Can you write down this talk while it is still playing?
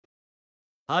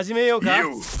始めようか。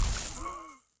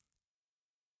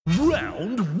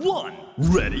Round 1.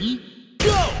 Ready? Go!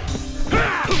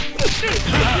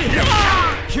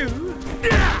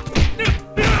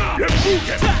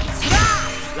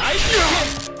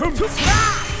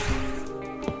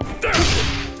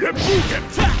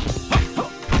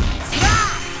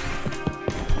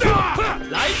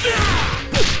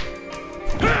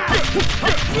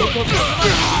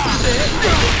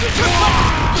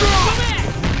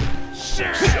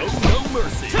 Show no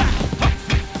mercy.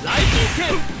 Lightning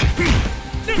kick.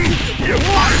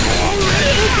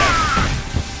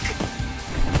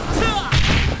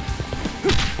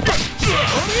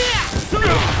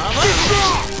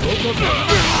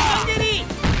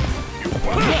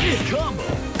 Nice combo.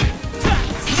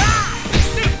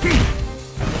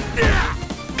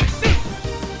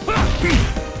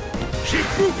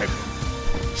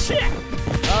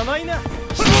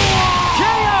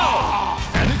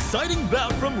 An exciting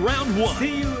bout from round 1.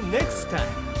 See you next time.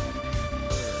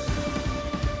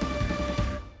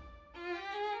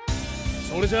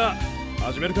 それじゃあ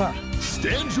始めるか。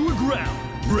 Stand your ground.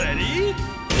 Ready?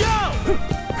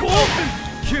 Go!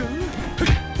 Q.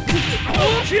 大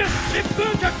きな疾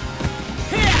風脚。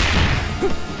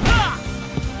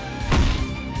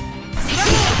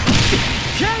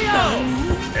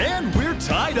 And we're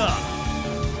tied up.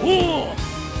 おお。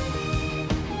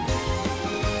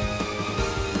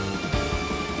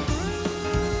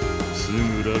 すぐ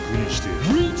楽にして。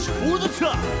 Reach for the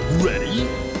top. Ready?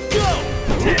 Go!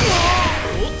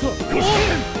 おっと。おら。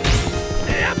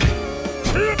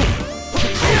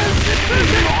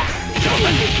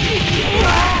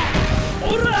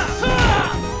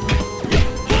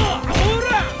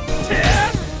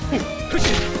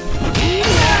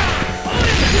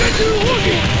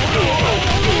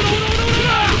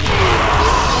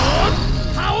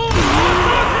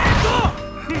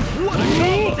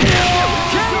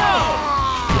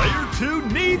Player 2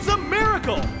 needs a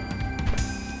miracle.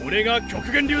 これが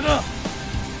極限流だ。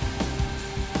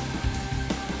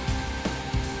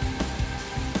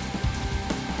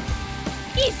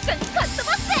一緒にかっ飛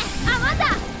ばせ、あまだ。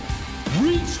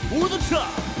 Reach for the top.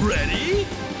 Ready?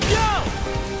 Go!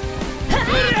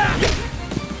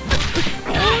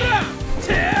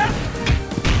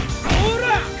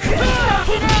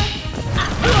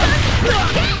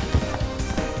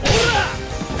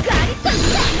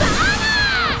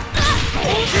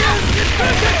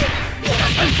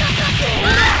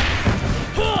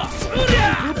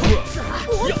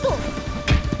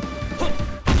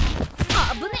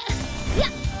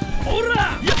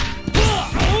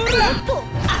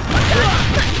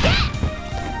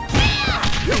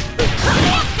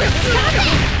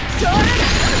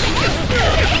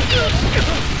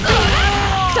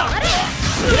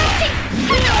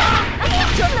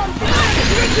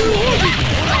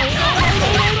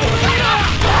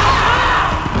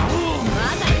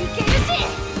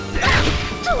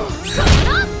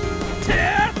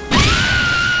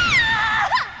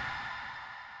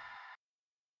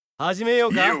 始めよ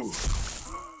うか。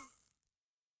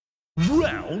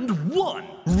Round 1.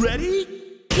 Ready?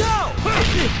 Go!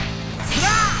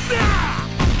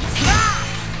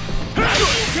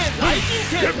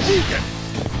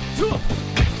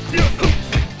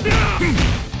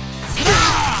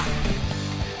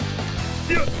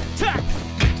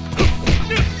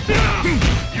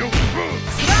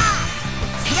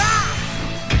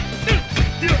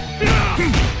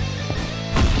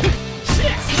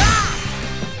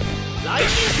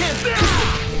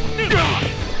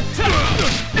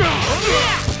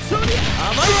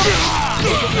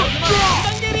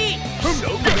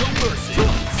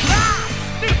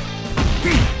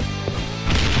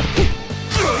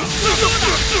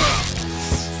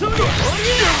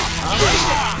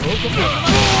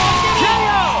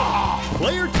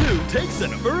 Player 2 takes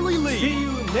an early lead. See you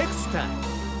next time.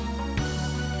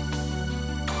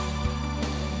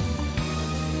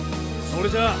 それ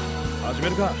じゃあ始め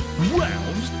るか。 Round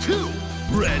 2.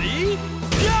 Ready?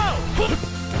 Go!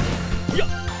 やっ。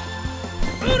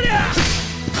うりゃ。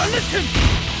関連剣。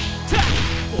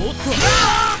おっと。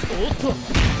おっと。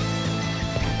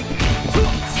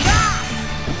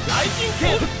ライジン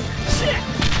剣。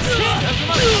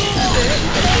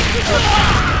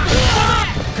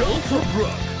Go for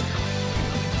broke.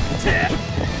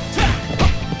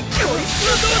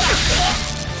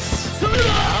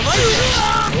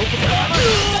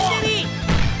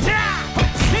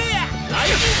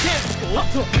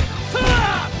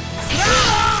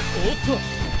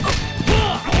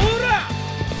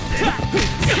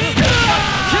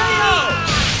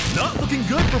 Not looking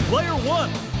good for player 1.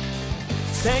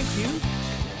 Thank you.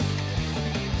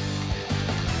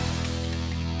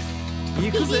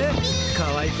 行くぜ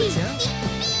可愛い子ちゃん。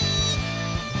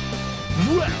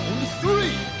 Round 3.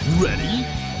 Ready?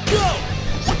 Go!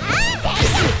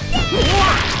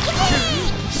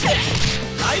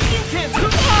 雷神剣。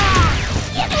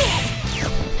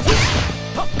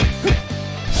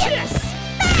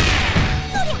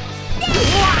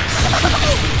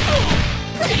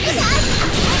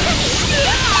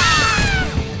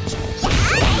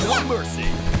No mercy.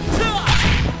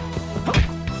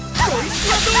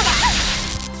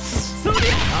 そりゃ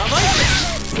甘いぜ。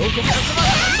そこからそば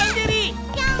三段蹴り。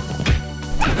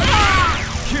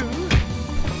キュン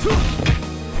トゥ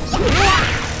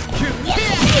キュン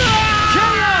KO!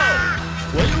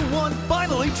 Player 1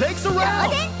 finally takes a round.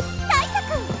 大作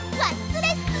忘れ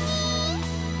ずに。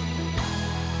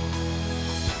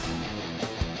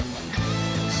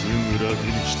すぐ楽に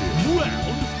して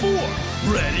Round 4.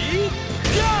 Ready?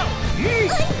 Go!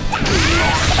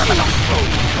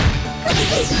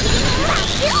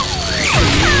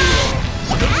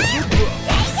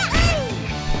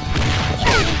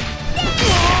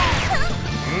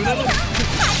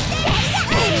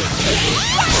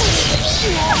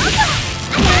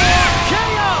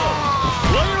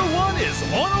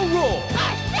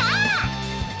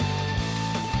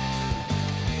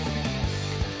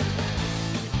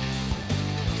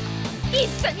 一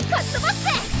緒にかっ飛ばせ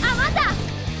あまだ。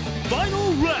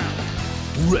 Final round.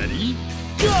 Ready?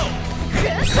 Go! くっ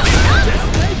Down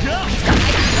they go!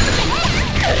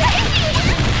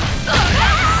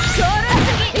 や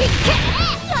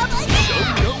ばい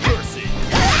No mercy.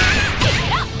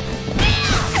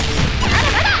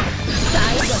 最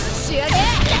後の仕上げ。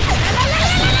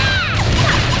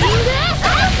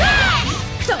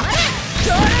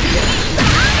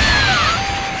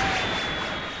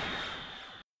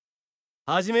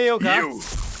始めようか。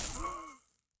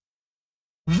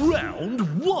 Round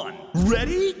 1.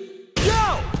 Ready? Go!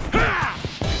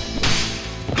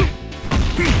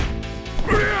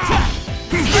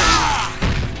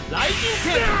 雷神剣。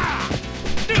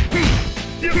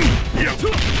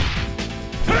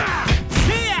せ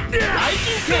や雷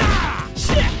神剣。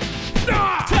シェッ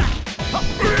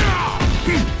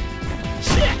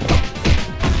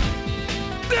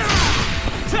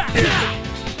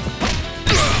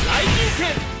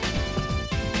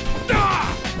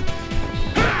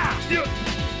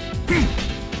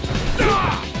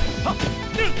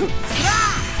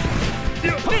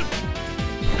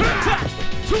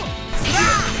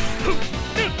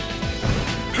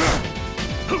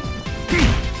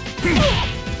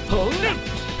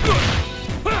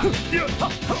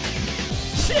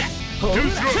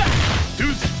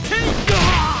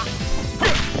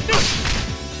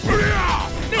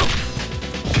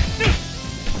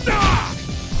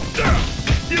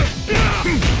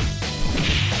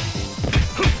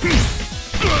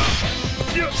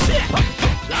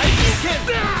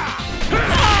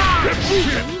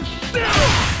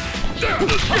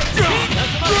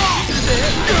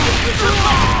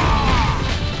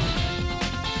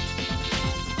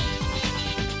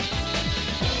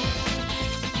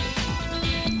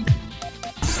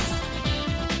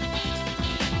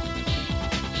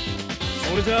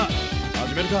それじゃあ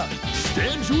始めるか。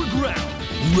 Stand your ground.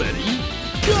 Ready?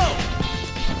 Go!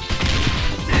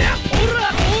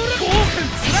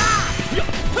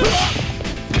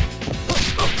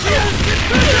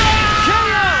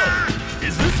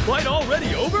 Is this fight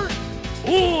already over?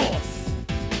 Oh!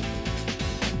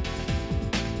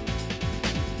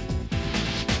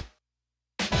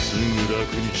 すぐ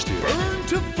楽にして Burn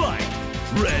to fight.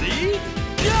 Ready?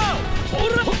 Go!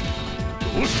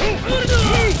 どうした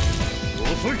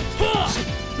遅い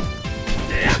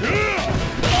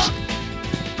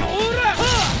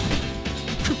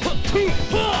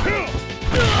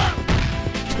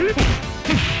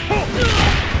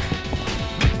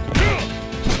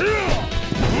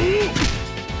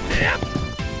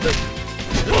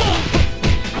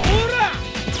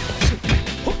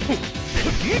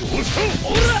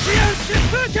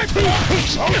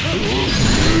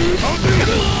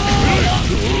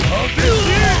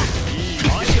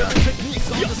Techniques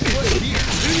on display here.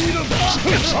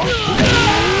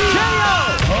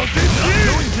 Not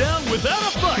going down without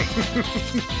a fight.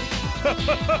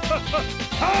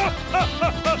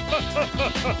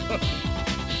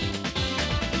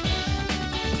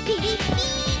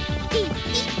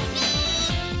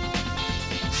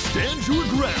 Stand your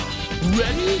ground.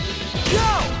 Ready? Go!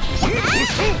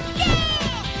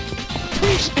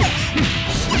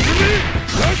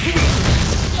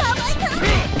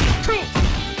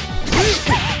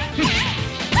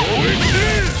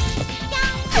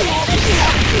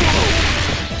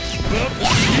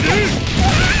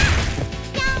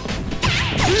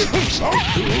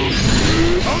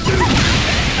 I'll do